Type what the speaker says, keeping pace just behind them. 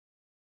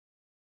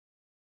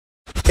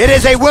It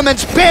is a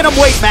women's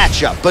bantamweight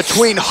matchup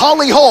between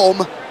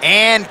Holm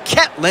and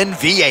Ketlen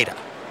Vieira.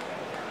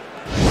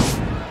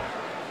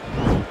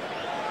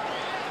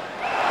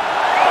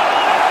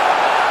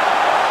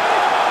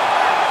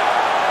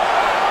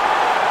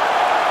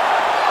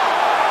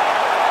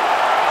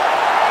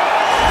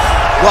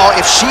 Well,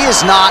 if she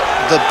is not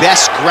the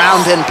best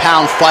ground and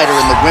pound fighter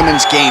in the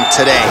women's game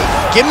today,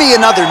 give me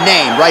another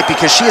name, right?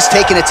 Because she has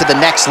taken it to the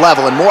next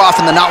level, and more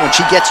often than not, when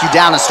she gets you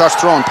down and starts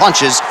throwing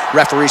punches,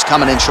 referee's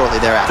coming in shortly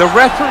thereafter. The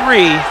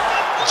referee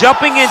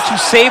jumping in to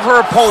save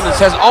her opponents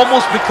has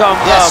almost become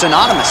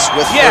synonymous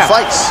with her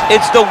fights.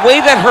 It's the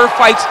way that her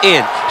fights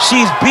end.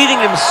 She's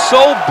beating him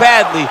so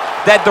badly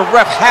that the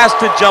ref has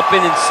to jump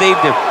in and save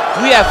them.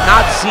 We have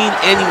not seen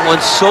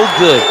anyone so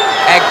good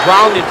at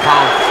ground and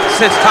pound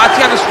since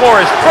Tatiana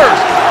Suarez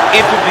first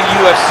entered the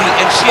UFC,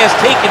 and she has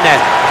taken that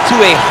to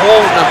a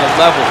whole nother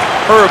level.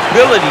 Her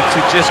ability to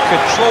just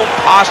control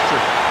posture,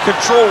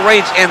 control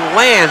range, and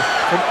land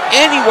from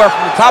anywhere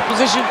from the top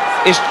position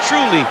is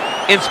truly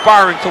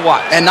inspiring to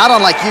watch. And not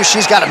unlike you,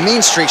 she's got a mean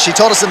streak. She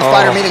told us in the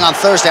fighter meeting on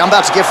Thursday, I'm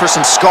about to give her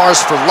some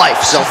scars for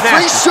life. So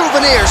free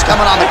souvenirs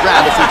coming on the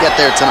ground if we get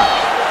there tonight.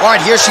 All right,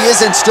 here she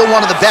is, and still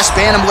one of the best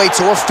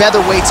bantamweights or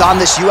featherweights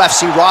on this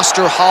UFC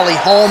roster,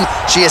 Holm.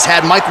 She has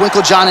had Mike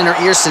Winkeljohn in her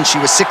ear since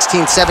she was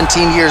 16,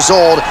 17 years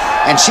old,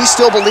 and she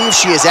still believes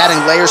she is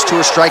adding layers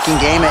to her striking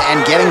game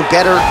and getting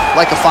better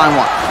like a fine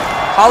wine.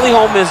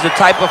 Holm is the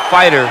type of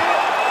fighter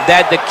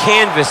that the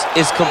canvas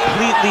is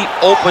completely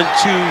open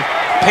to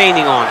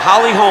painting on.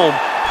 Holm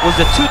was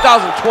the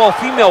 2012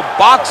 Female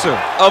Boxer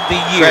of the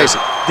Year. Crazy.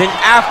 Then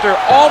after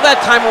all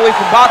that time away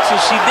from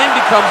boxing, she then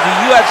becomes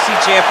the UFC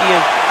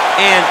champion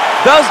and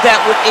does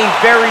that with a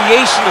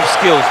variation of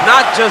skills,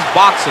 not just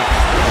boxing.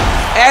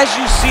 As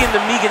you see in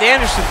the Megan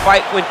Anderson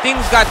fight, when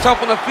things got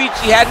tough on her feet,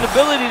 she had an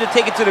ability to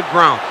take it to the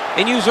ground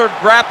and use her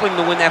grappling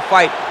to win that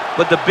fight.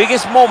 But the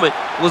biggest moment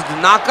was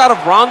the knockout of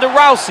Ronda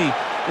Rousey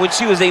when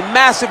she was a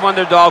massive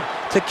underdog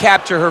to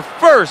capture her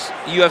first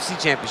UFC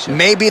championship.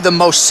 Maybe the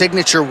most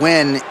signature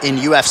win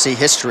in UFC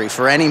history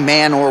for any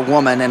man or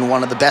woman, and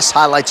one of the best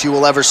highlights you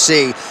will ever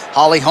see.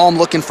 Holm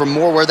looking for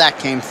more where that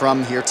came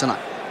from here tonight.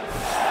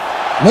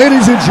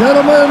 Ladies and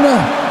gentlemen,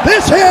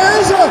 this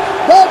is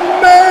the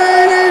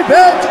main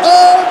event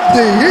of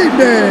the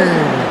evening.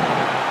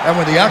 And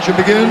when the action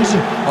begins,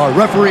 our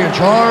referee in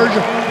charge,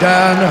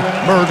 Dan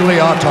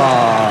Mergliata.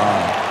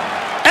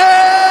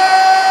 And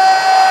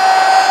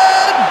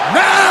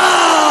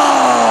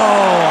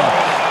now,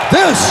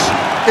 this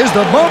is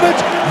the moment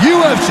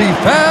UFC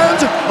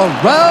fans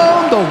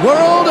around the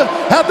world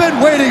have been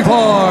waiting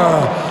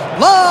for.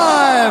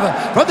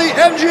 Live from the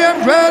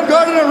MGM Grand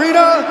Garden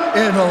Arena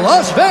in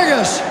Las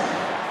Vegas,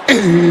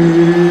 it's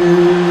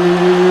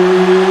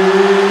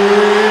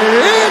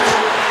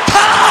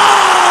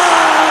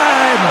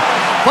time!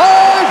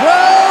 5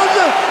 rounds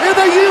in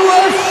the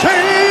UFC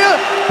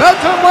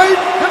Bantamweight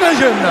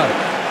division.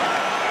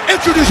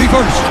 Introducing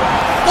first,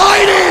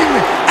 fighting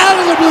out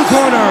of the blue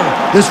corner.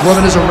 This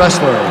woman is a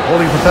wrestler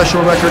holding a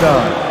professional record of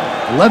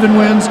 11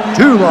 wins,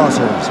 2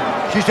 losses.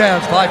 She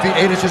stands 5 feet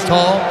 8 inches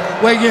tall,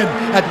 weighing in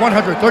at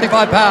 135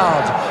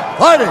 pounds.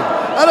 Fighting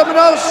out of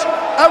Manaus,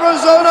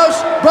 Arizona,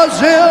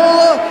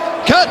 Brazil,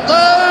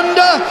 Ketlen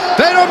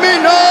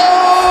Vieira.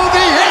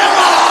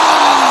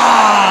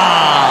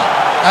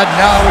 And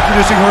now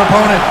introducing her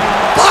opponent,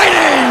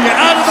 fighting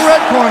out of the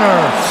red corner.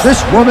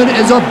 This woman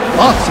is a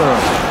boxer,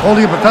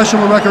 holding a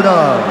professional record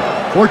of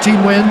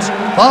 14 wins,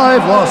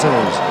 5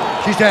 losses.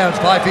 She stands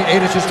 5 feet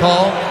 8 inches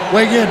tall,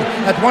 weighing in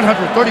at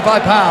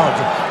 135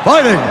 pounds.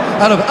 Fighting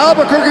out of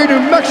Albuquerque, New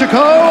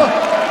Mexico,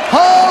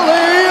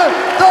 Holly,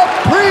 the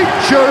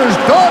Preacher's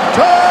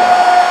Daughter,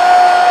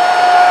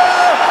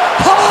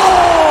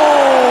 Holm!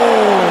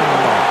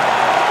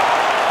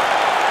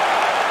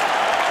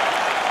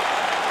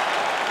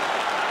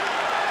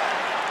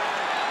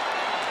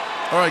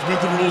 All right, commit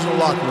to the rules in the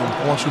locker room.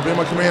 I want you to obey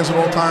my commands at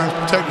all times,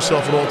 protect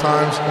yourself at all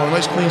times. I want a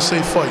nice, clean,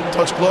 safe fight.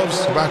 Touch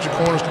gloves, back your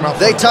corners, come out.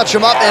 They touch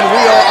him up, and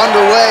we are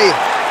underway.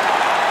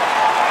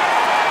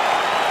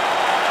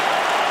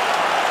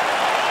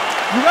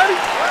 You ready?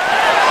 You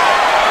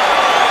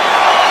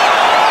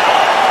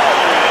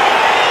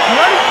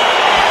ready?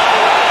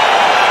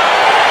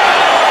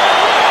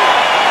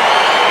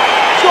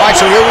 All right,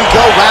 so here we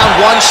go, round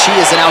 1. She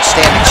is an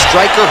outstanding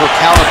striker. Her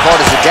counterpart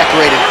is a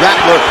decorated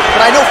grappler.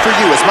 But I know for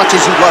you, as much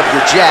as you love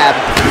your jab,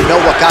 you know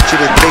what got you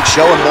to the big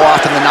show, and more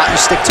often than not, you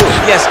stick to it.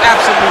 Yes,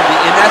 absolutely,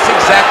 and that's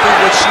exactly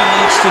what she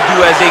needs to do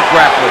as a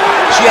grappler.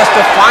 She has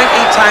to find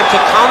a time to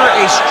counter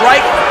a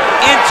strike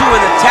into an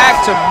attack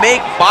to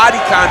make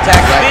body contact,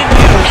 then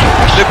use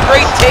the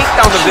great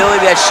takedown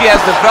ability that she has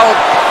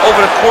developed over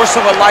the course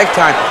of a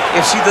lifetime.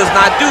 If she does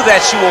not do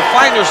that, she will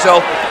find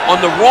herself on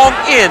the wrong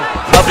end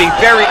of a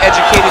very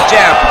educated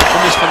jab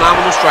from this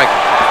phenomenal striker.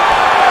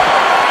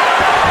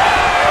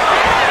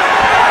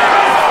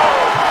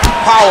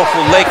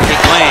 Powerful leg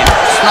kick land.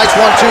 Nice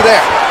 1-2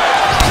 there.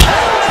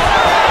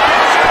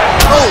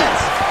 Oh.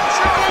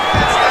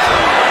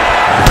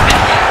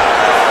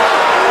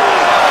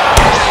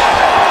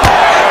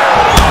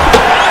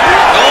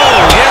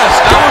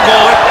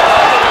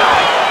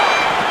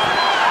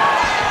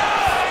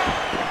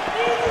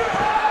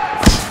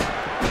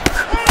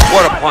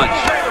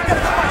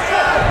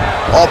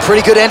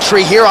 pretty good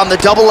entry here on the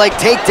double leg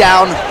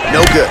takedown.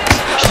 No good.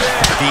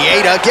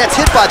 Vieira gets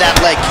hit by that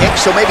leg kick,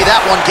 so maybe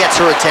that one gets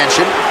her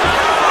attention.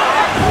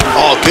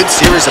 Oh, good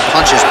series of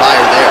punches by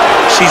her there.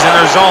 She's in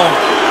her zone.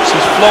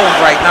 She's flowing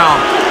right now.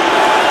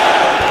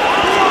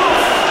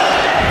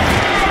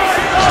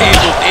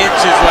 Came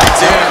inches right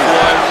there,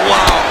 boy.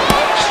 Wow.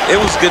 It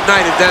was good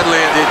night if that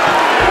landed.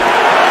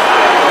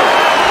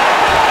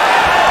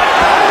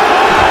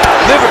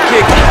 Liver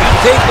kick. If you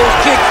take those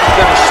kicks, you're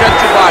going to shut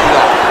your body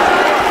off.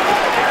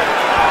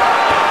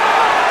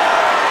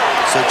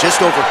 So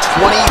just over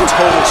 20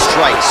 total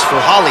strikes for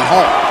Holly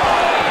Holm.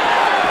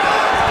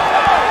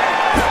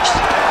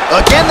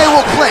 Again, they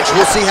will clinch.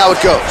 We'll see how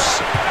it goes.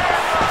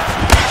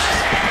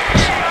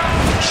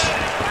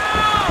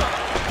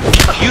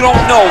 You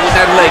don't know when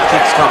that leg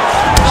kick's coming.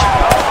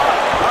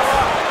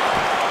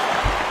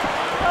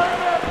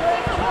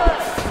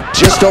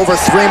 Just over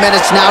 3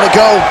 minutes now to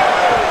go.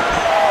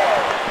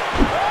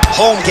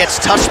 Holm gets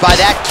touched by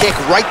that kick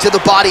right to the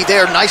body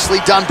there. Nicely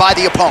done by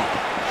the opponent.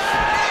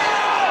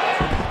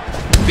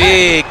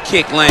 Big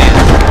kick land.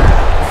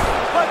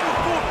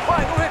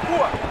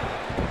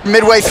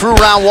 Midway through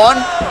round one.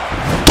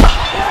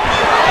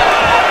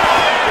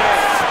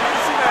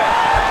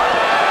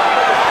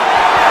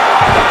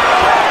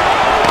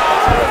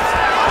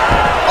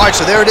 All right,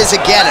 so there it is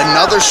again,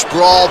 another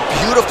sprawl,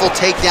 beautiful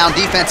takedown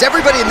defense.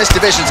 Everybody in this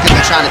division is going to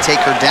be trying to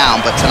take her down,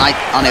 but tonight,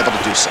 unable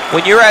to do so.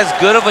 When you're as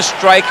good of a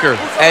striker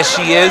as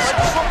she is,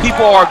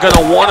 people are going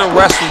to want to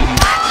wrestle you.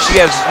 She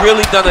has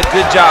really done a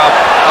good job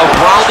of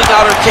rounding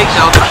out her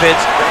takedown defense,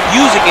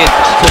 using it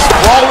to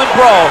sprawl and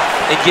brawl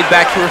and get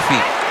back to her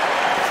feet.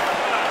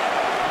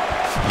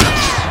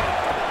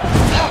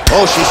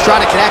 Oh, she's trying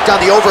to connect on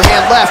the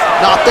overhand left.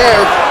 Not there.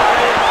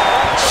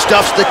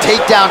 Stuffs the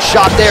takedown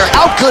shot there.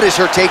 How good is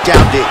her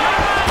takedown, D?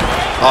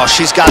 Oh,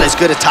 she's got as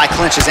good a tie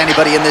clinch as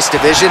anybody in this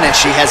division, and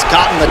she has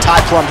gotten the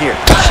tie plum here.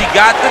 She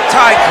got the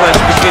tie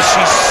clinch because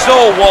she's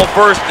so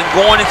well-versed in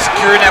going and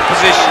securing that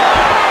position.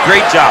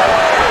 Great job.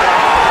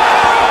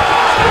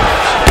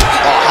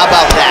 Oh, how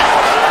about that?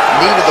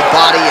 Knee to the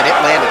body, and it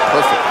landed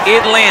perfect.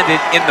 It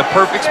landed in the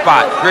perfect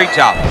spot. Great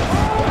job.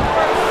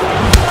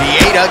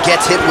 Vieira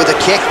gets hit with a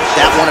kick.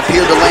 That one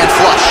appeared to land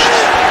flush.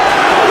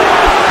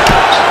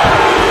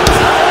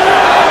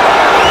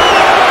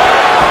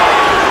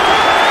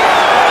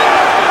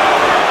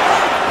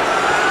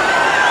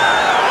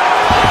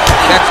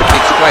 That's a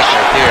big strike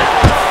right there.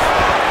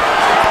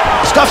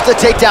 Stuffs the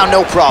takedown,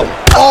 no problem.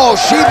 Oh,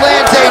 she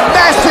lands a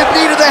massive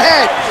knee to the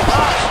head.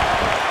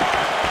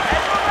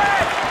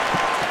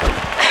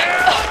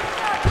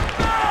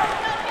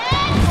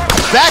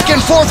 Back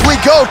and forth we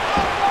go.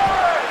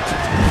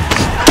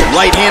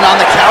 Right hand on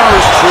the counter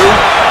is true.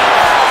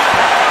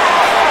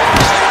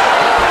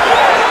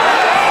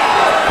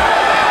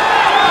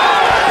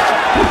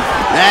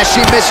 And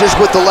she misses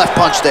with the left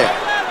punch there.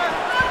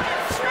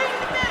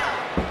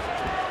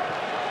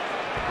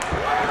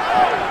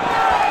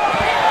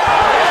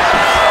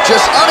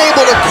 Just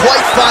unable to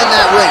quite find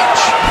that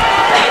range.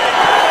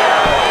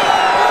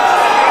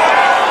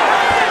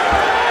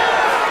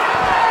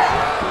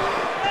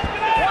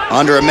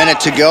 Under a minute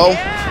to go.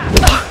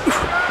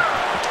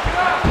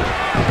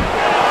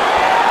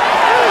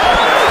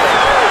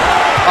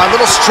 A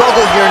little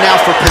struggle here now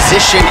for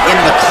position in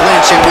the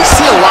clinch, and we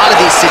see a lot of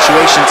these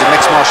situations in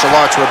mixed martial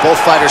arts where both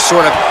fighters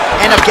sort of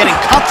end up getting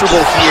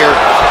comfortable here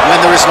when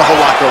there isn't a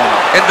whole lot going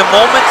on. And the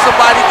moment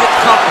somebody gets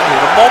comfortable,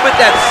 the moment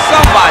that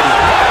somebody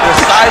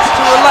decides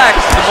to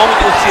relax, the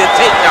moment you'll see a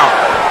takedown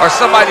or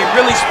somebody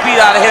really speed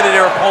out ahead of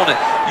their opponent.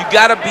 You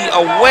gotta be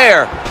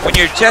aware when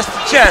you're chest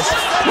to chest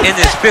in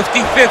this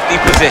 50-50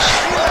 position.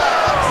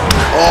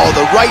 Oh,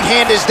 the right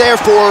hand is there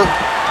for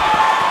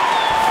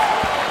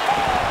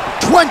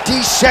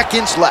 20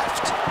 seconds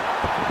left.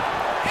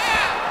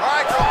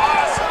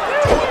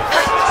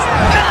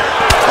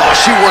 Oh,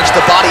 she works the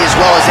body as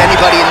well as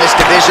anybody in this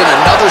division.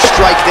 Another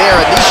strike there,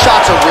 and these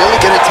shots are really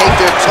going to take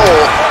their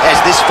toll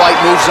as this fight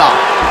moves on.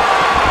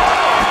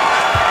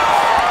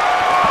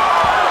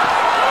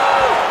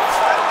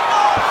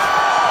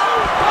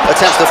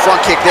 Attempts the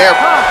front kick there.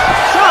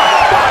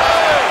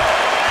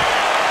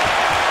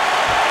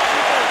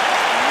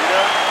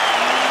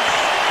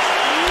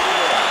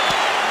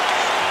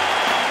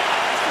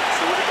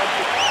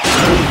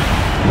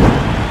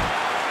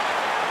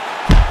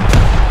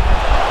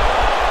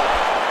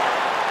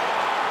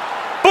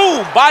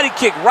 Body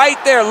kick right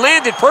there,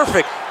 landed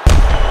perfect.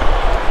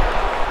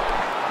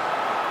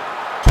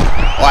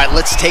 All right,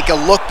 let's take a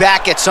look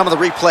back at some of the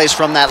replays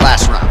from that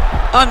last round.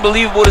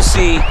 Unbelievable to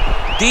see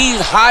these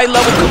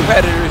high-level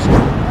competitors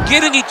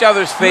get in each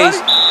other's face,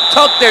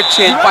 tuck their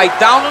chin, bite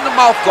down on the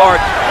mouth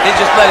guard, and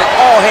just let it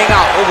all hang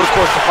out over the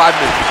course of 5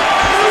 minutes.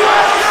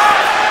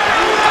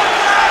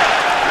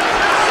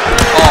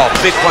 Oh,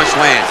 big punch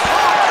lands.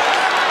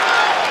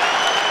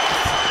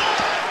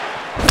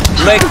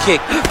 Leg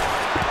kick.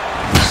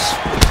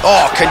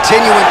 Oh,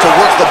 continuing to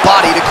work the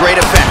body to great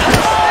effect.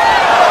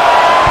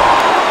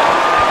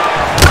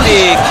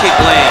 Big kick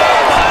land.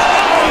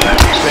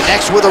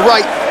 Connects with a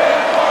right.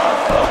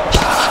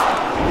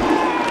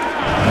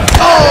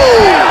 Oh!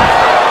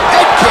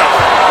 Head kick.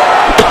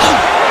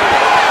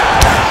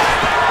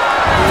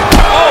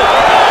 Oh!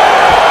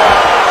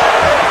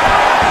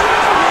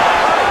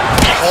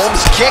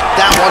 Holm's kick,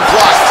 that one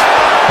blocked.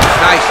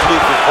 Nice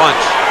looping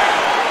punch.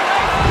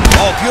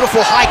 Oh, beautiful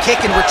high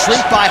kick and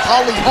retreat by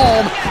Holly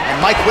Holm. And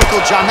Mike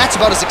Winkle, John, that's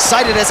about as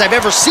excited as I've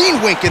ever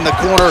seen Wink in the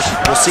corner.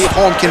 We'll see if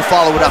Holm can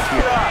follow it up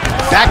here.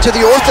 Back to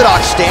the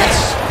orthodox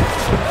stance.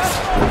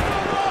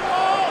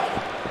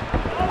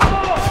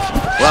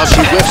 Well, she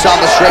whiffs on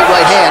the straight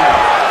right hand.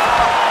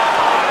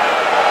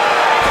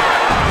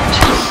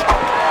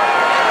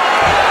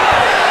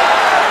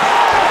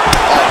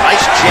 Oh,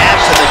 nice jab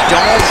to the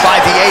dome by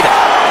Vieira.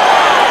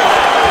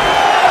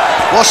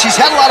 Well, she's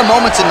had a lot of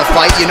moments in the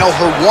fight. You know,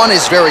 her one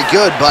is very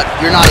good, but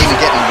you're not even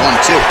getting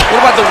 1-2. What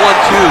about the 1-2?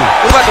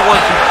 What about the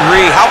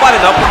 1-2-3? How about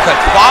an uppercut?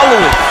 Follow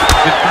it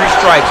with 3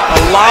 strikes.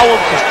 Allow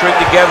them to string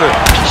together.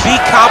 Be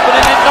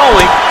confident in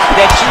knowing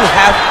that you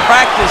have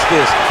practiced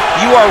this.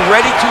 You are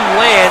ready to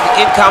land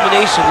in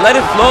combination. Let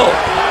it flow.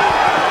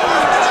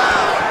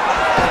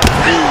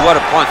 Ooh, what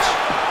a punch.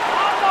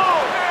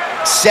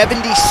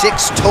 76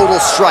 total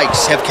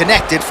strikes have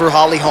connected for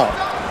Holly Holm.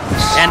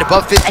 And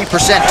above 50%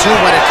 too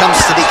when it comes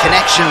to the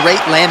connection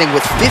rate, landing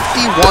with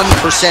 51%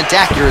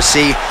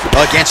 accuracy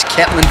against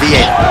Ketlen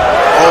Vieira.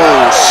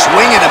 Oh,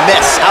 swing and a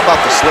miss. How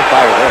about the slip by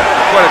her there?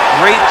 What a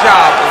great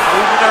job of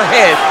moving her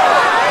head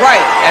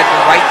right at the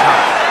right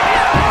time.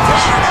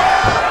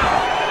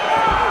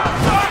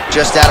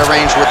 Just out of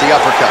range with the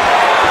uppercut.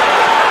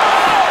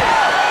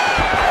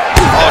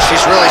 Oh,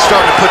 she's really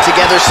starting to put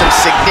together some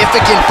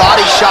significant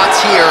body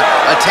shots here,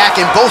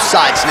 attacking both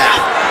sides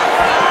now.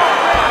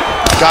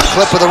 Got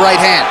clipped with the right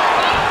hand.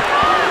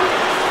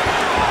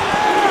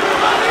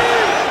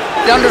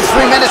 Under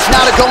 3 minutes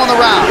now to go in the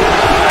round.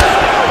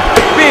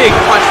 Big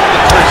punch from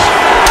the clinch.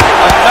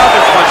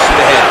 Another punch to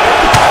the head.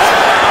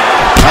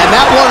 And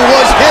that one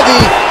was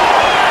heavy.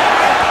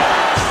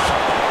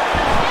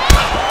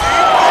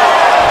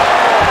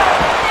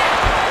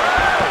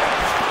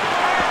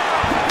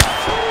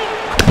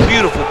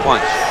 Beautiful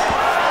punch.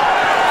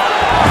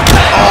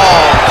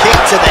 Oh, kick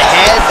to the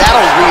head.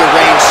 That'll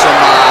rearrange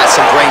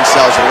some brain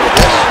cells a little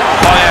bit.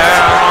 Oh, yeah.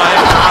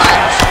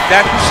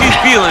 That's what she's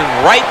feeling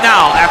right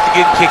now after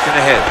getting kicked in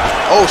the head.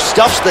 Oh,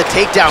 stuffs the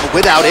takedown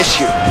without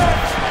issue.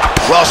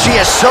 Well, she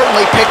has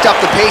certainly picked up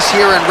the pace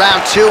here in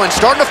round 2 and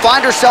starting to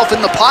find herself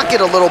in the pocket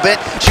a little bit.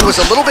 She was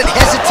a little bit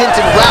hesitant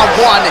in round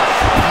 1.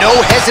 No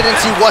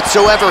hesitancy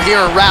whatsoever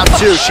here in round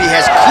 2. She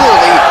has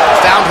clearly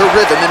found her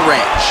rhythm and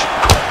range.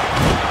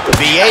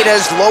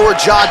 Vieira's lower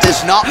jaw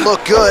does not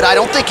look good. I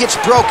don't think it's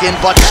broken,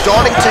 but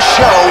starting to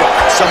show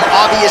some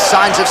obvious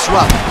signs of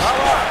swelling.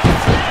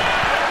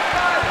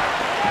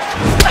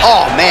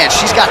 Oh, man,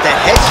 she's got that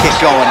head kick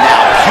going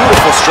now.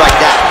 Beautiful strike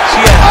down.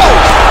 Oh!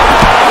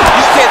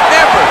 You can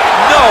never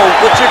know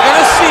what you're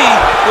going to see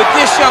with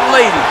this young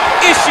lady.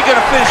 Is she going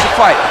to finish the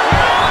fight?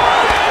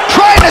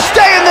 Trying to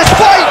stay in this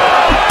fight.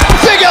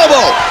 Big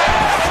elbow.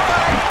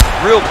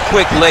 Real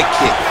quick leg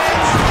kick.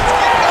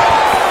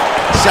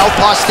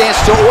 Southpaw stance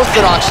to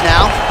orthodox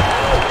now.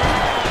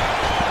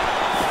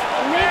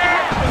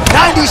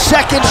 90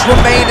 seconds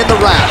remain in the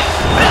round.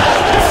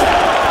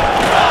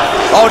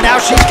 Oh, now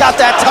she's got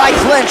that tie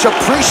clinch.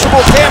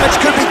 Appreciable damage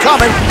could be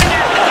coming.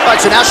 All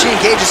right, so now she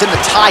engages in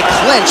the tie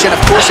clinch, and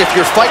of course, if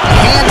you're fighting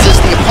hands as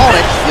the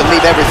opponent, you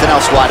leave everything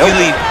else wide open.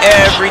 You leave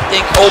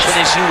everything open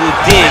as you will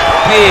dig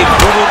big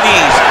brutal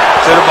knees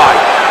to the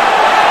body.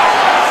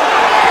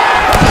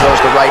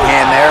 Throws the right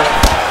hand there.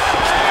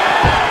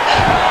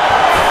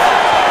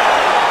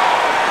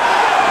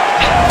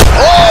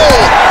 Oh!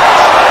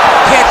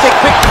 Can't take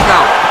pictures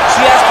now.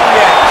 She has to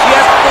react. She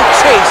has to go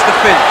chase the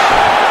finish.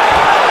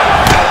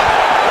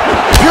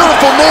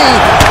 Beautiful knee.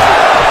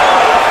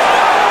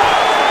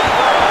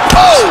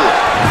 Oh!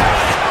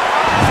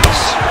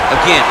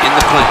 Again, in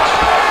the clinch.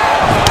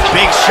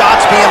 Big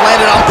shots being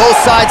landed on both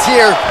sides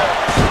here.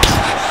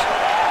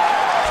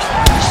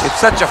 It's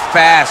such a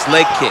fast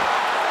leg kick.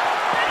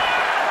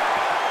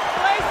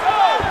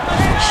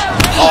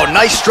 Oh,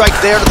 nice strike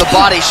there to the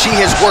body. She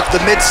has worked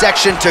the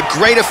midsection to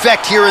great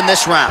effect here in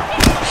this round.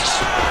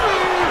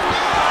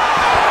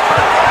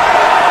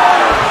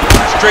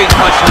 Straight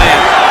punch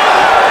land.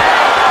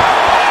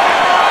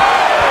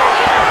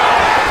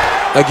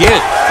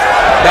 Again,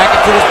 back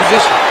into this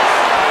position.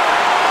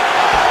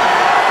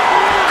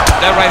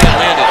 That right hand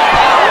landed.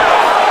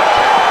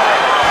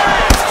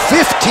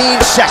 15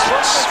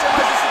 seconds.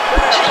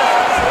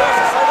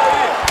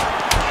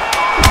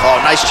 Oh,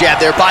 nice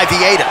jab there by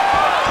Vieira.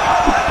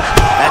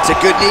 That's a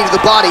good knee to the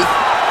body.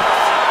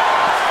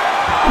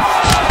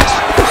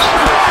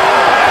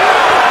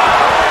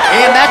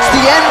 And that's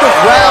the end of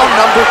round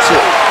number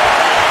 2.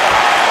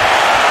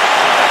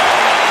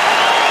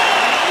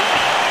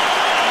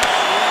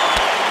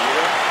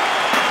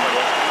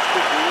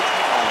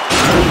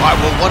 All right,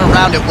 well, what a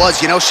round it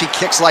was. You know, she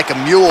kicks like a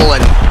mule,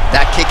 and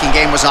that kicking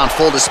game was on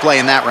full display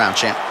in that round,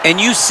 champ. And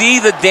you see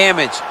the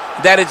damage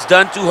that it's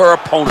done to her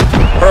opponent.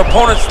 Her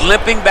opponent's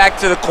limping back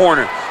to the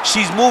corner.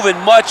 She's moving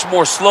much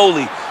more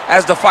slowly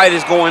as the fight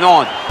is going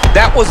on.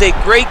 That was a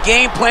great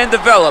game plan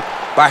developed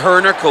by her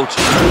and her coaches.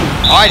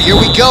 All right, here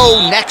we go.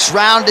 Next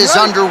round is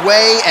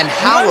underway. And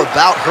how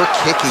about her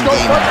kicking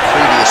game in the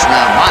previous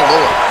round? My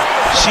Lord.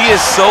 She is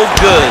so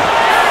good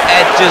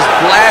at just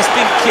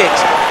blasting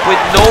kicks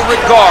with no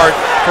regard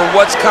for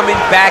what's coming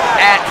back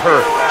at her.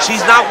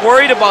 She's not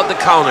worried about the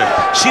counter.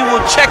 She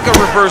will check a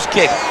reverse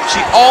kick. She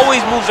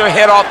always moves her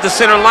head off the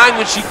center line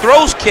when she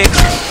throws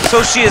kicks,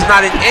 so she is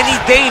not in any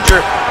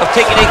danger of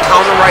taking a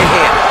counter right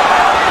hand.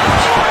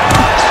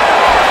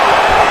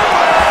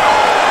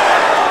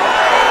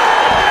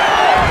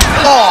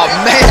 Oh,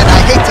 man, I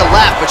hate to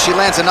laugh, but she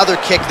lands another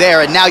kick there,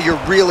 and now you're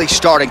really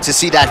starting to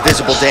see that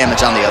visible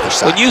damage on the other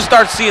side. When you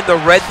start seeing the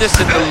redness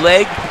in the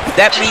leg,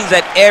 that means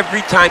that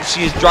every time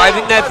she is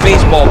driving that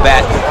baseball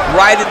bat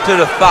right into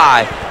the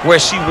thigh where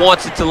she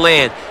wants it to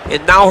land, and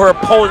now her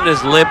opponent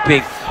is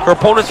limping, her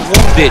opponent's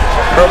wounded,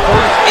 her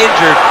opponent's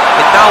injured,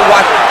 and now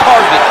watch the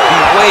target be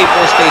way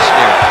more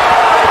stationary.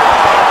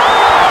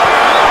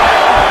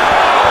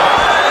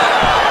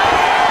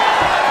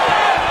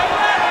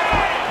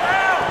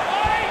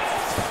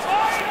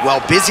 Well,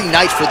 busy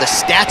night for the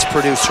stats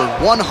producer.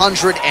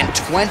 129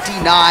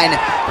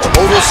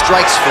 total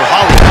strikes for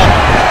Holm.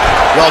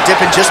 Well,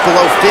 dipping just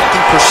below 50%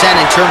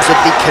 in terms of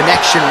the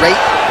connection rate,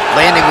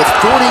 landing with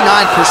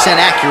 49%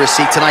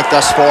 accuracy tonight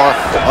thus far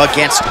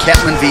against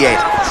Ketlen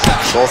Vieira.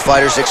 Both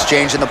fighters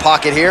exchange in the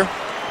pocket here.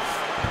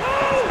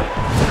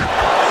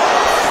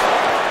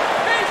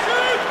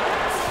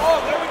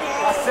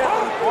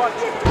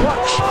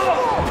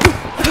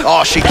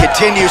 Oh, she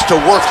continues to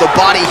work the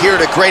body here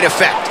to great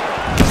effect.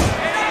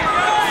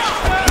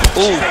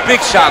 Ooh, big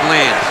shot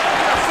lands.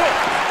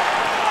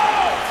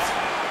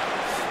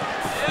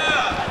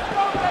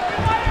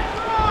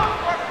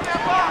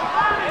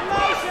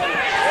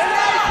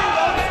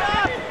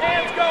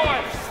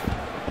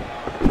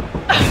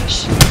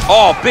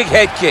 Oh, big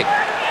head kick.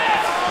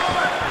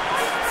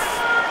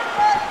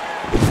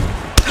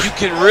 You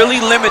can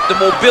really limit the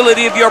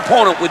mobility of your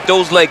opponent with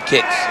those leg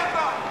kicks.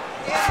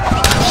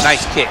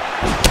 Nice kick.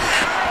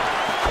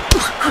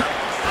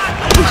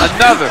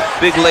 Another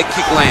big leg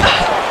kick lands.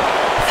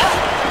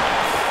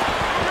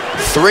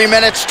 3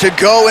 minutes to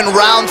go in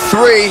round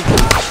 3.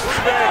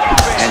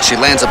 And she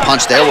lands a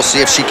punch there. We'll see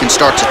if she can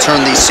start to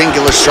turn these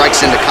singular strikes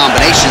into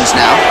combinations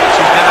now.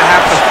 She's gonna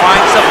have to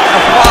find something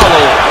to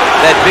follow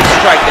that big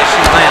strike that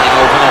she's landing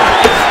over and over.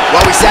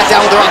 Well, we sat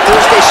down with her on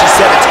Thursday. She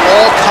said it's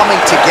all coming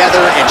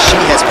together, and she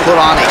has put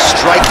on a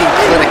striking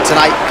clinic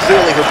tonight.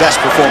 Clearly her best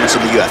performance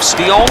in the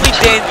UFC. The only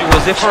danger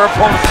was if her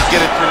opponent could get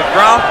her to the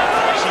ground.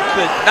 She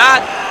could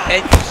not.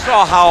 And you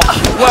saw how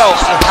well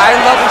a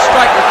high-level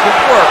striker can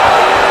work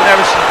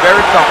whenever she's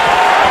very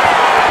comfortable.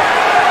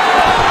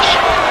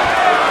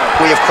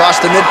 We have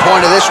crossed the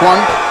midpoint of this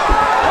one.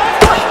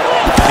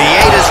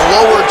 Vieira's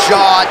lower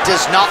jaw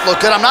does not look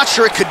good. I'm not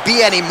sure it could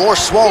be any more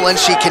swollen.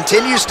 She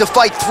continues to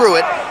fight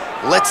through it.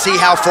 Let's see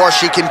how far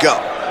she can go.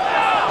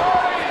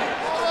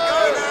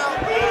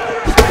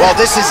 Well,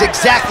 this is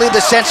exactly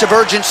the sense of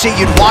urgency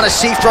you'd want to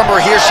see from her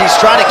here. She's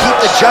trying to keep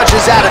the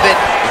judges out of it.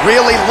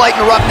 Really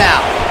lighten her up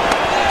now.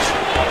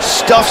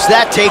 Stuffs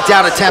that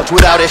takedown attempt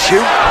without issue.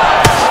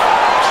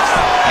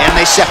 And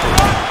they separate.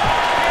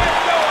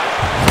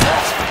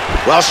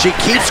 Well, she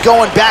keeps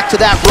going back to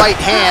that right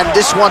hand.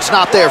 This one's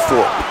not there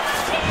for her.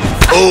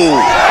 Oh,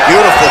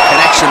 beautiful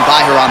connection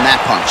by her on that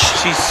punch.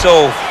 She's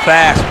so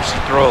fast when she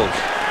throws.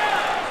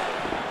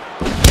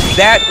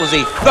 That was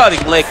a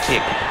thudding leg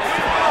kick.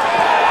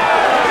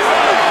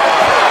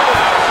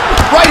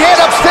 Right hand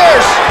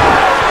upstairs.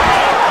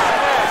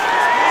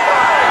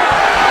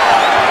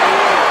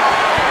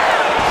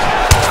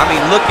 I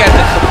mean, look at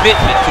the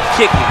commitment to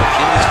kicking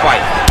in this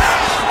fight.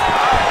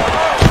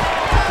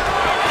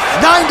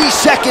 90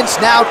 seconds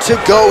now to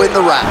go in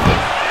the round.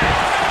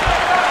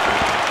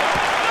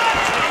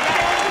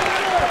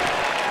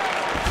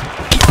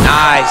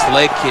 Nice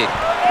leg kick.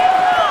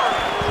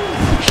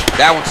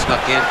 That one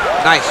snuck in.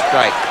 Nice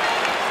strike.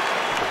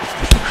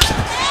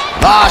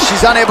 Ah,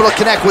 she's unable to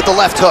connect with the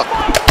left hook.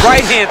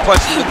 Right hand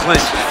punch in the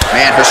clinch.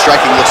 Man, her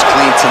striking looks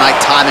clean tonight.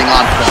 Timing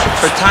on point.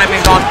 Her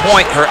timing's on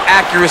point. Her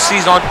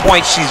accuracy's on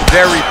point. She's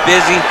very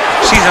busy.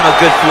 She's in a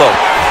good flow.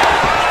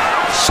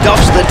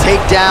 Stuffs the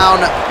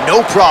takedown,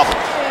 no problem.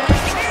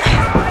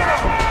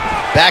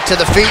 Back to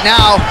the feet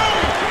now.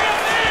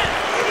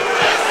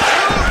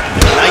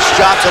 Nice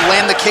job to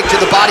land the kick to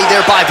the body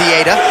there by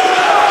Vieira.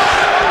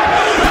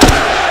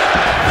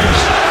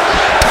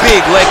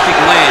 Big leg kick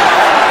land.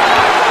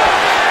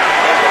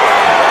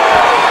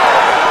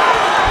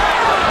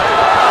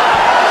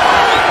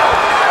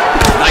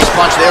 Nice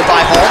punch there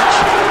by Holm.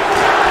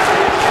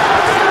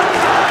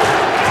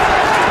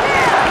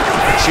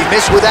 She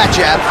missed with that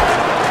jab.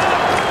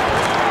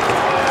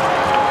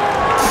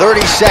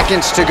 30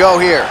 seconds to go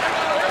here.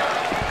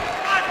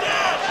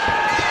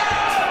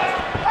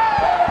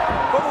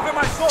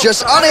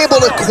 Just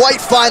unable to quite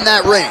find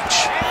that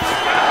range.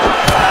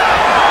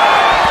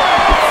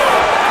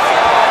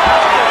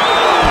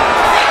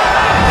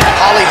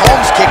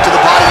 Holm's kick to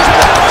the body is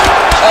blocked.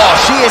 Oh,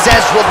 she is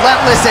as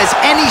relentless as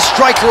any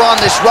striker on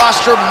this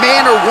roster,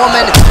 man or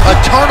woman,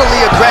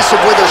 eternally aggressive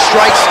with her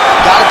strikes.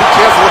 Gotta be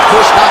careful, of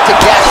course, not to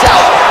gas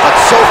out, but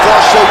so far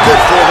so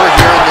good for her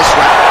here in this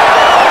round.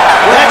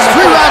 That's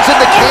 3 rounds in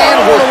the can.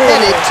 We're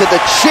headed to the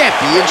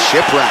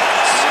championship rounds.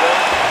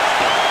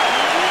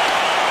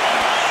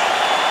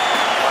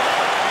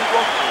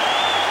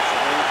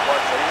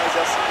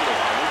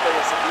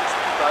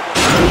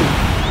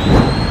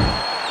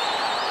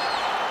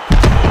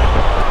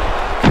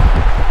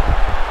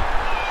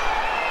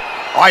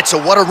 All right, so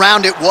what a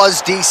round it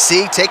was,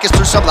 DC. Take us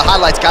through some of the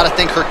highlights. Got to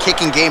think her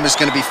kicking game is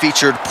going to be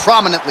featured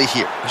prominently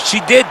here.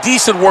 She did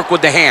decent work with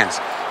the hands,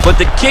 but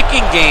the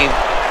kicking game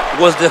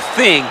was the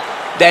thing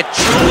that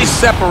truly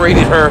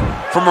separated her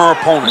from her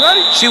opponent.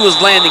 She was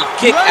landing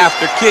kick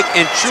after kick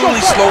and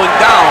truly slowing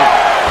down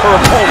her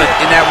opponent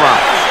in that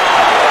round.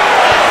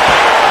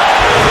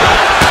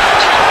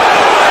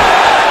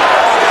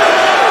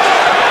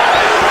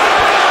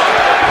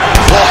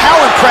 Well, how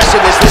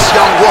impressive is this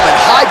young woman?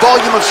 High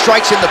volume of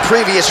strikes in the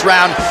previous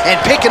round and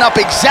picking up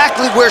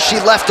exactly where she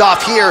left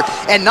off here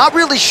and not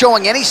really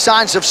showing any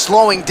signs of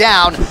slowing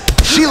down.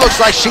 She looks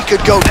like she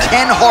could go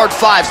 10 hard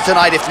 5s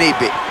tonight if need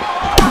be.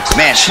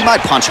 Man, she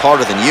might punch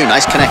harder than you.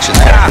 Nice connection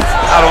there.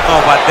 I don't know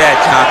about that,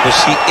 John, but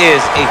she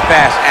is a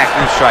fast,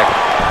 active striker.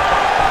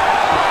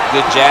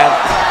 Good jab.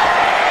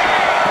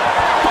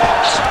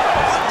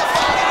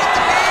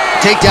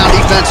 Takedown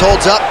defense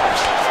holds up.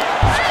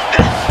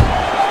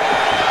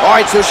 All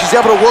right, so she's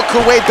able to work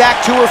her way back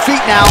to her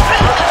feet now.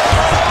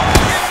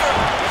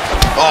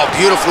 Oh,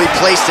 beautifully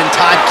placed and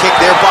timed kick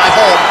there by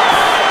Holm.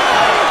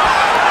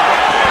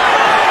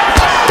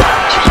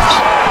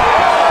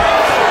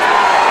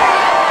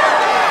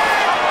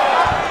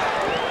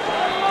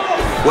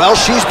 Well,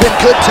 she's been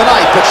good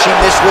tonight, but she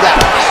missed with that.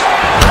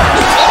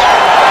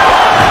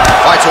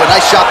 All right, so a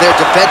nice shot there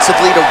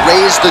defensively to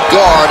raise the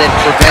guard and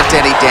prevent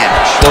any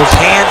damage. Those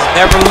hands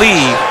never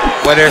leave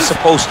where they're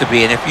supposed to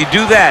be, and if you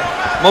do that,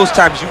 most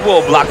times you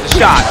will block the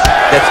shot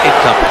that's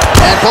incoming.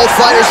 And both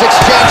fighters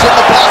exchange in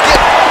the pocket.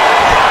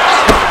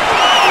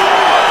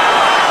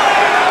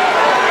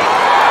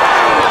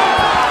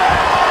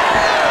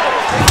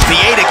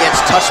 Vieira gets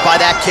touched by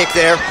that kick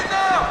there.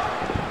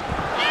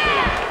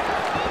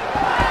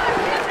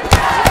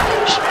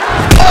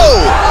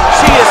 Oh!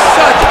 She is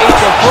such a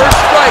diverse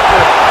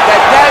striker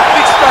that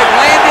big strike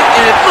landed,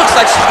 and it looks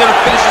like she's going to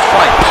finish this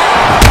fight.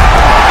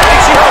 I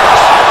think she hurt.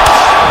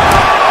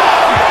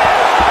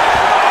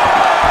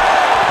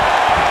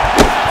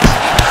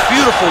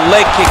 Beautiful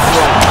leg kick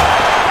throw.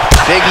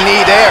 Big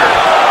knee there.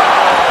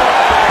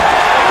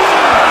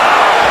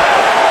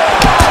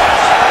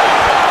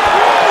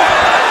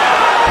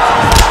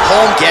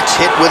 Holm gets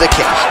hit with a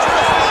kick.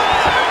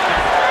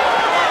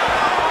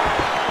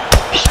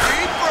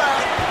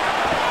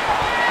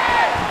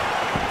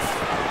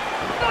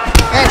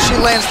 And she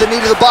lands the knee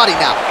to the body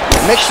now.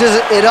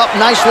 Mixes it up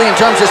nicely in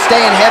terms of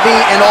staying heavy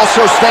and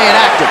also staying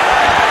active.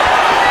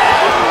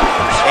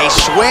 A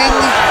swing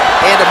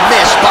and a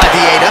miss by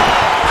Vieira.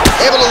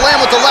 Able to land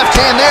with the left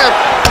hand there.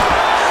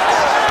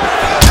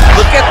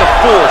 Look at the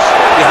force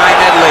behind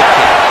that leg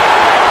kick.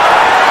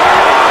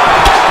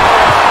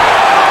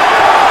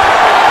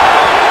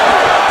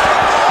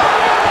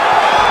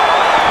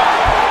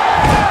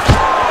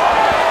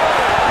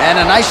 And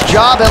a nice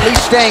job at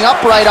least staying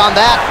upright on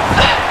that.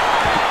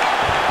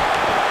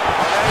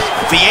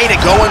 Vieira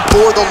going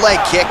for the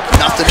leg kick.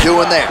 Nothing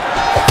doing there.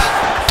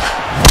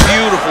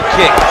 Beautiful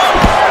kick.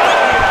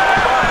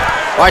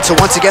 All right, so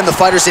once again, the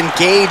fighters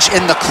engage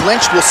in the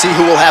clinch. We'll see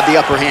who will have the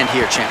upper hand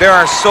here, champ. There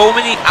are so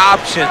many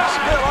options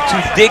to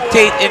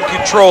dictate and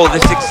control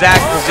this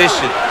exact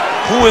position.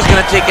 Who is going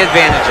to take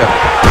advantage of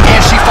it?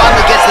 And she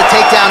finally gets the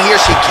takedown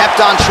here. She kept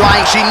on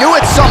trying. She knew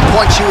at some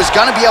point she was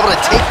going to be able to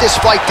take this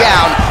fight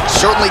down.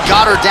 Certainly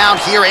got her down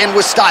here and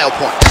with style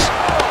points.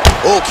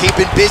 Oh,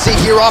 keeping busy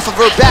here off of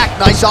her back.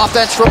 Nice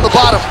offense from the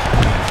bottom.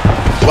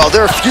 Well,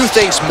 there are a few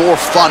things more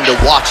fun to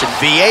watch, and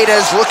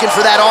Vieira's looking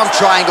for that arm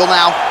triangle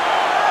now.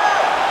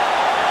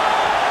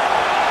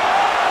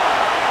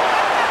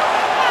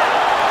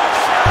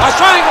 Watch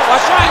triangle,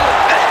 watch triangle.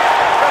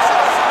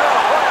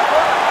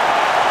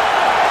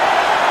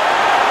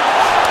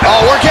 Oh,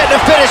 we're getting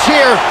a finish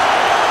here.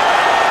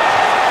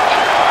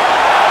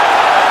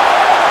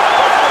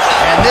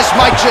 And this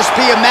might just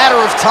be a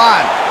matter of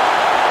time.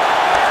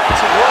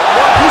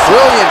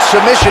 Brilliant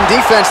submission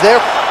defense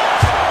there.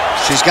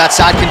 She's got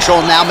side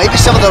control now. Maybe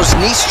some of those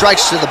knee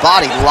strikes to the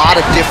body. A lot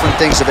of different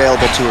things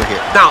available to her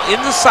here. Now, in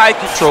the side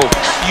control,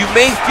 you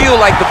may feel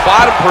like the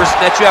bottom person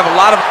that you have a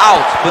lot of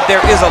outs, but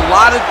there is a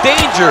lot of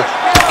danger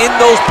in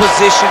those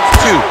positions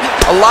too.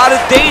 A lot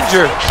of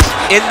danger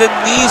in the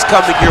knees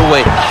coming your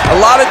way. A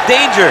lot of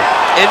danger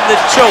in the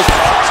choke.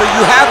 So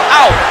you have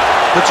out,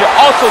 but you're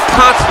also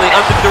constantly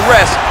under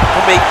duress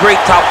from a great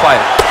top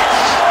fighter.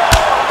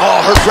 Oh,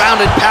 her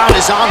ground and pound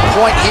is on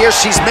point here.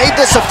 She's made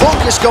this a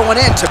focus going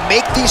in to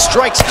make these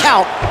strikes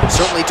count.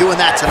 Certainly doing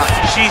that tonight.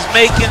 She's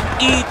making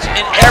each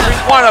and every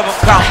one of them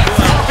count.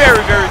 Doing a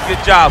very, very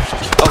good job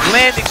of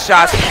landing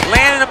shots,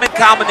 landing them in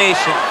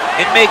combination,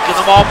 and making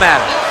them all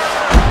matter.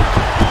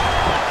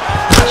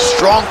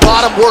 Strong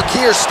bottom work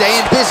here,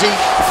 staying busy.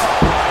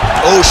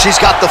 Oh, she's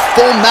got the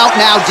full mount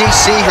now,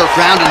 DC. Her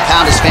ground and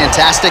pound is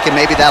fantastic, and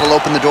maybe that'll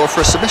open the door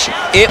for a submission.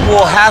 It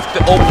will have to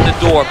open the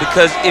door,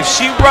 because if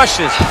she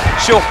rushes,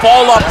 she'll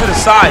fall off to the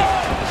side.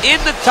 In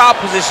the top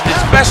position,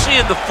 especially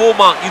in the full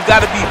mount, you've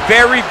got to be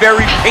very,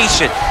 very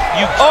patient.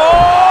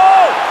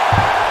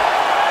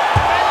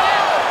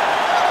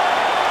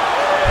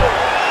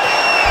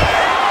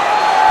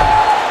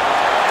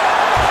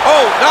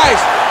 Oh, nice.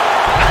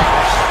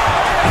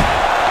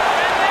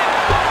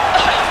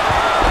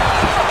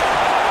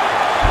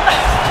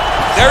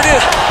 There it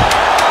is.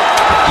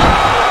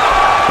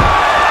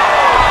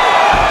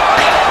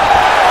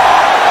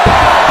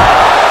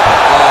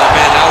 Oh,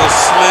 man, that was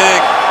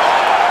slick.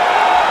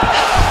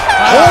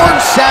 Horn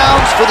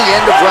sounds for the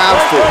end of round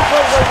 4.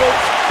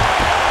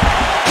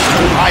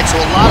 All right, so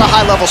a lot of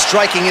high-level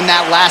striking in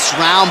that last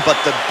round, but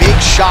the big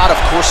shot,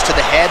 of course, to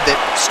the head that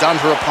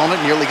stunned her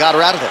opponent, nearly got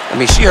her out of there. I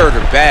mean, she hurt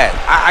her bad.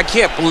 I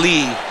can't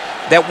believe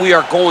that we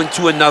are going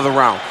to another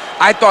round.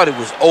 I thought it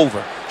was over.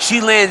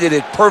 She landed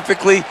it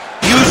perfectly.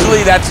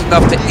 Usually that's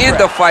enough to end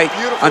the fight.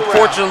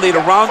 Unfortunately,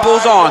 the round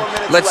goes on.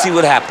 Let's see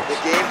what happens. The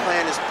game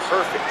plan is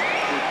perfect.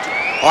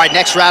 All right,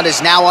 next round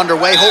is now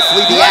underway.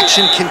 Hopefully the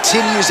action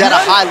continues at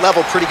a high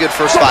level. Pretty good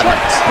first 5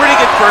 minutes. Pretty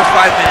good first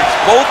 5 minutes.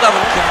 Both of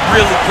them can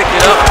really pick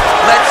it up.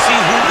 Let's see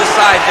who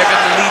decides they're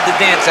going to lead the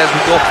dance as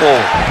we go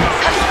forward.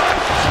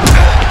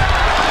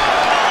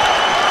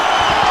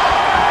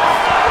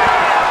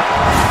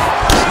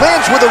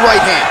 Lands with a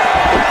right hand.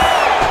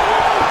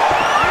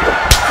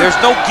 There's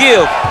no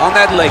give on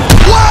that leg.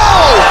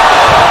 Whoa!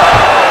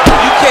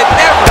 You can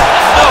never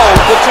know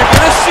what you're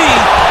going to see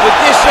with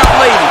this young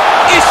lady.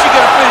 Is she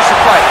going to finish the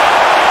fight?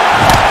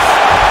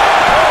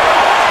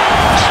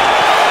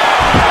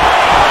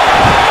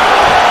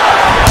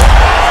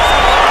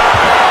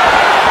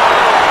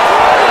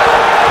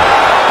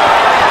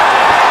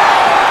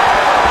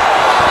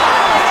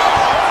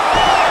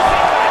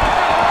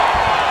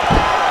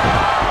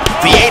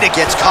 Vieira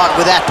gets caught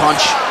with that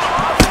punch.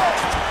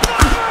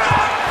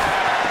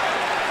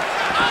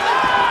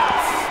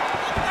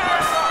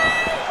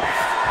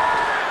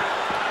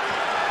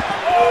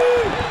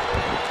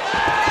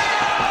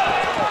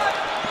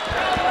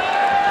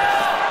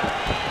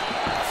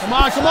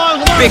 Come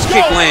on. Big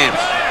kick lands.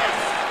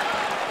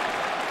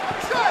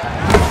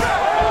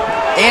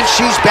 And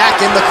she's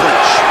back in the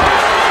clinch.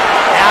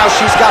 Now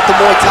she's got the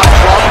Muay Thai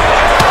club.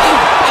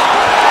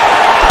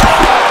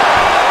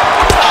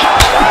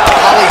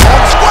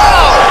 Holmes,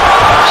 wow!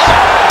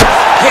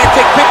 Can't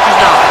take pictures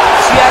now.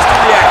 She has to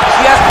react.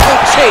 She has to go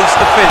chase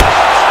the finish.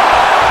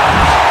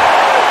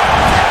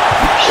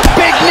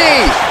 Big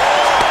knee.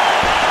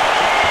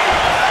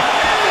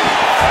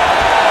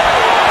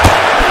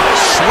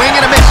 Swing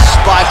and a miss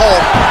by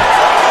Holm.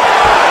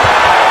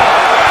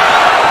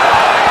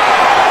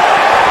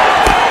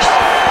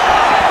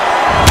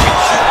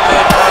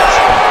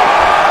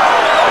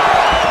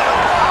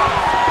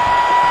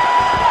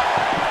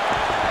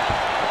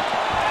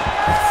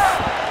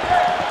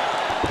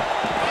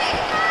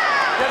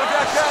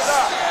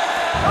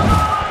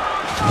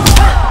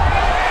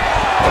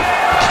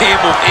 Game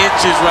of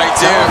inches right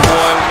there,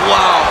 boy.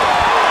 Wow.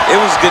 It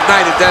was good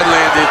night if that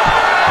landed.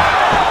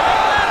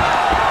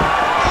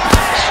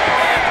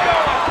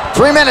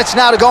 3 minutes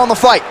now to go in the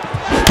fight. All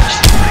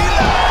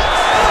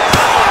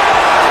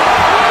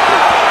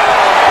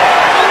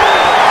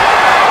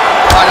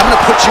right, I'm going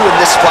to put you in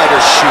this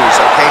fighter's shoes,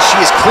 okay?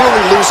 She is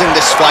clearly losing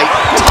this fight.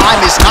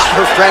 Time is not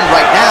her friend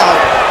right now.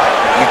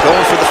 You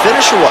going for the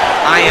finish or what?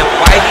 I am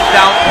biting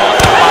down on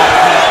the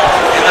mouthpiece,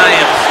 and I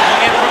am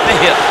swinging from the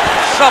hip.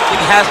 Something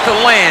has to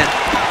land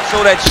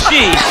so that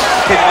she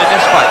can win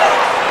this fight.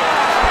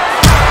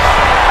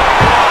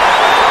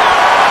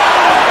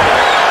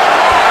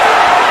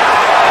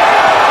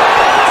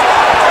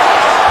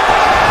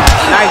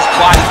 Nice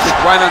body kick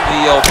right under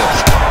the elbow.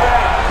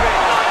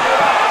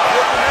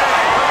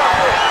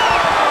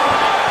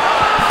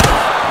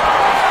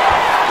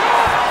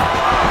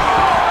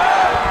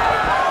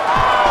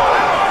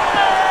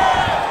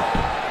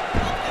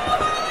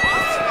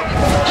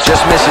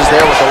 Just misses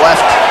there with the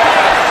left.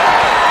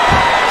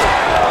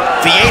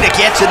 Vieira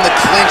gets in the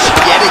clinch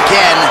yet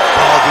again.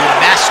 Oh, the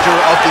master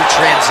of the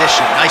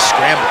transition. Nice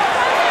scramble.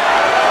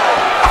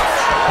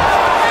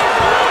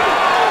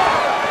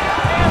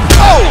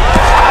 Oh!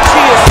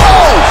 She is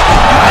close.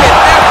 You can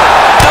never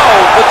know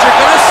what you're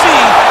going to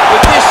see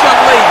with this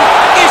young lady.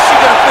 Is she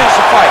going to finish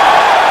the fight?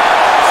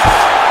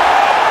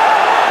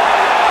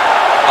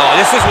 Oh,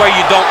 this is where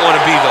you don't want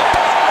to be, though.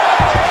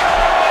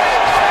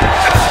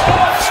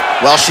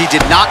 Well, she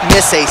did not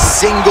miss a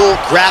single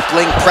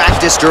grappling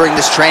practice during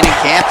this training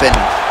camp, and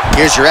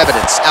here's your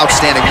evidence.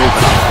 Outstanding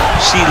movement.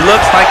 She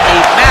looks like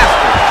a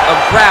master of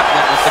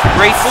grappling with a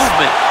great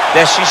movement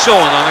that she's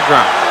showing on the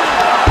ground.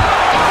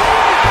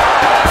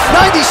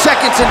 90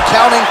 seconds and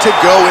counting to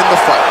go in the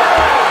fight.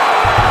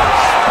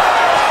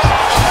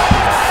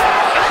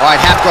 All right,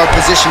 half guard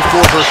position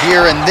for her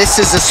here, and this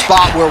is a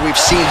spot where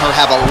we've seen her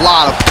have a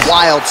lot of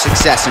wild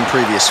success in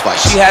previous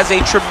fights. She has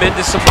a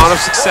tremendous amount of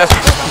success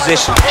with this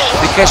position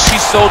because she's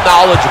so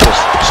knowledgeable.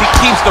 She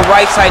keeps the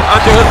right side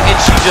under her, and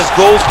she just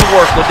goes to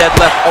work with that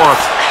left arm.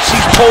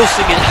 She's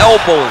posting and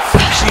elbowing.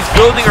 She's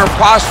building her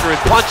posture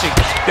and punching.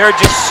 There are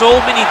just so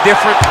many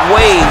different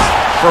ways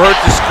for her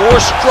to score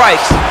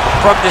strikes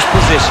from this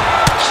position.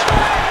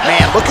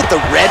 Man, look at the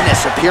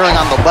redness appearing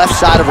on the left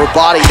side of her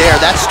body there.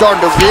 That's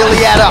starting to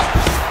really add up.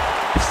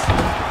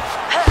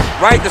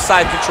 Right to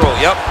side control,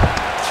 yep.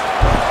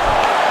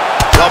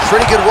 Well,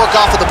 pretty good work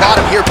off of the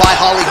bottom here by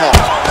Holly Holm.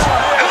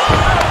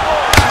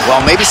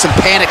 Well, maybe some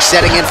panic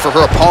setting in for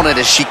her opponent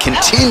as she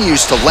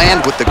continues to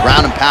land with the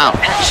ground and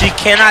pound. She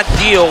cannot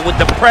deal with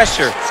the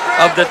pressure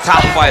of the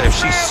top fighter.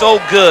 She's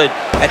so good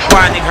at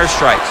finding her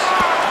strikes.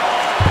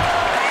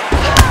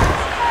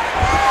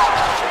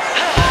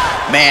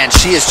 Man,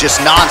 she is just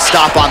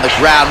non-stop on the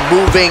ground,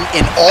 moving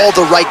in all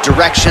the right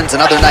directions.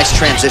 Another nice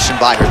transition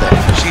by her there.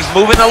 She's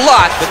moving a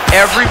lot, but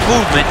every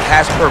movement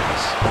has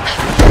purpose.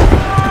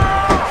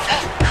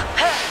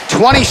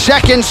 20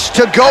 seconds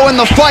to go in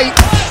the fight.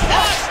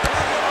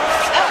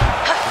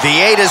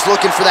 Vieira is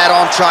looking for that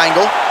arm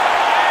triangle.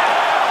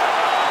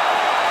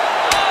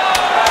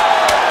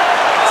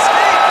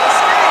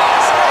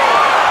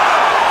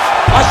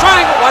 Watch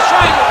triangle, watch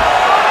triangle.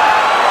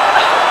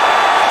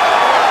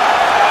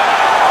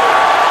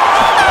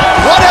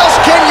 What else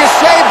can you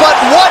say but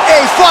what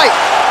a fight?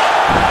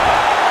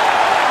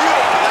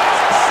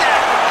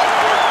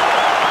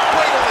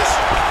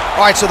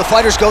 All right, so the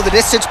fighters go the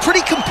distance.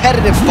 Pretty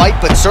competitive fight,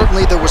 but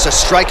certainly there was a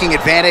striking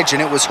advantage,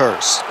 and it was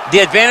hers. The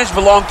advantage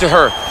belonged to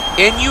her,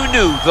 and you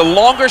knew the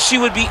longer she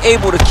would be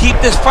able to keep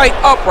this fight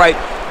upright,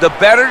 the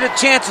better the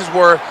chances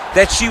were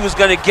that she was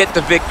going to get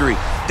the victory.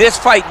 This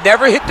fight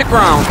never hit the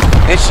ground,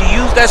 and she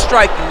used that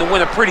striking to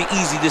win a pretty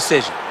easy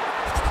decision.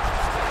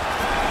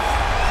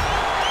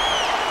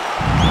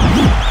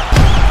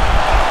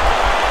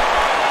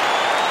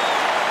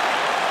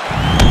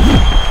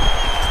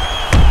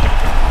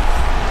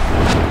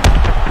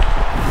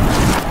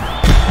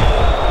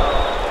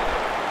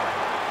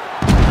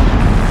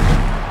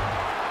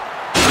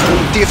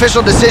 The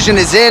official decision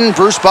is in.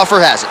 Bruce Buffer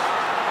has it.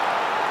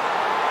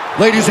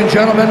 Ladies and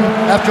gentlemen,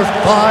 after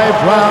 5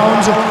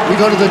 rounds, we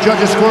go to the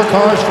judges'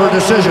 scorecards for a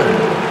decision.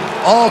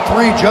 All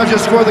 3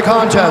 judges score the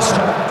contest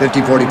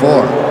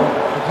 50-44.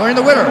 Declaring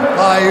the winner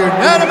by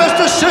unanimous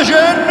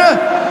decision,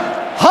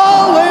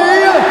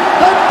 Holly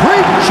the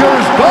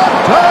Preacher's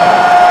Daughter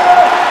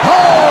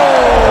Holm.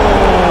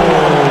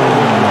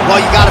 Well,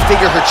 you got to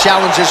figure her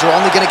challenges are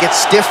only going to get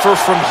stiffer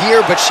from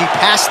here, but she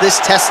passed this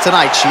test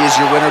tonight. She is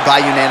your winner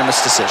by unanimous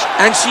decision.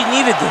 And she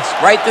needed this,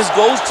 right? This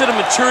goes to the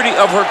maturity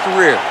of her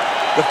career.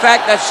 The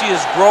fact that she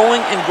is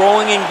growing and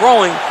growing and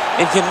growing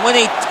and can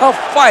win a tough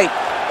fight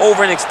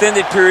over an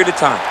extended period of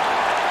time.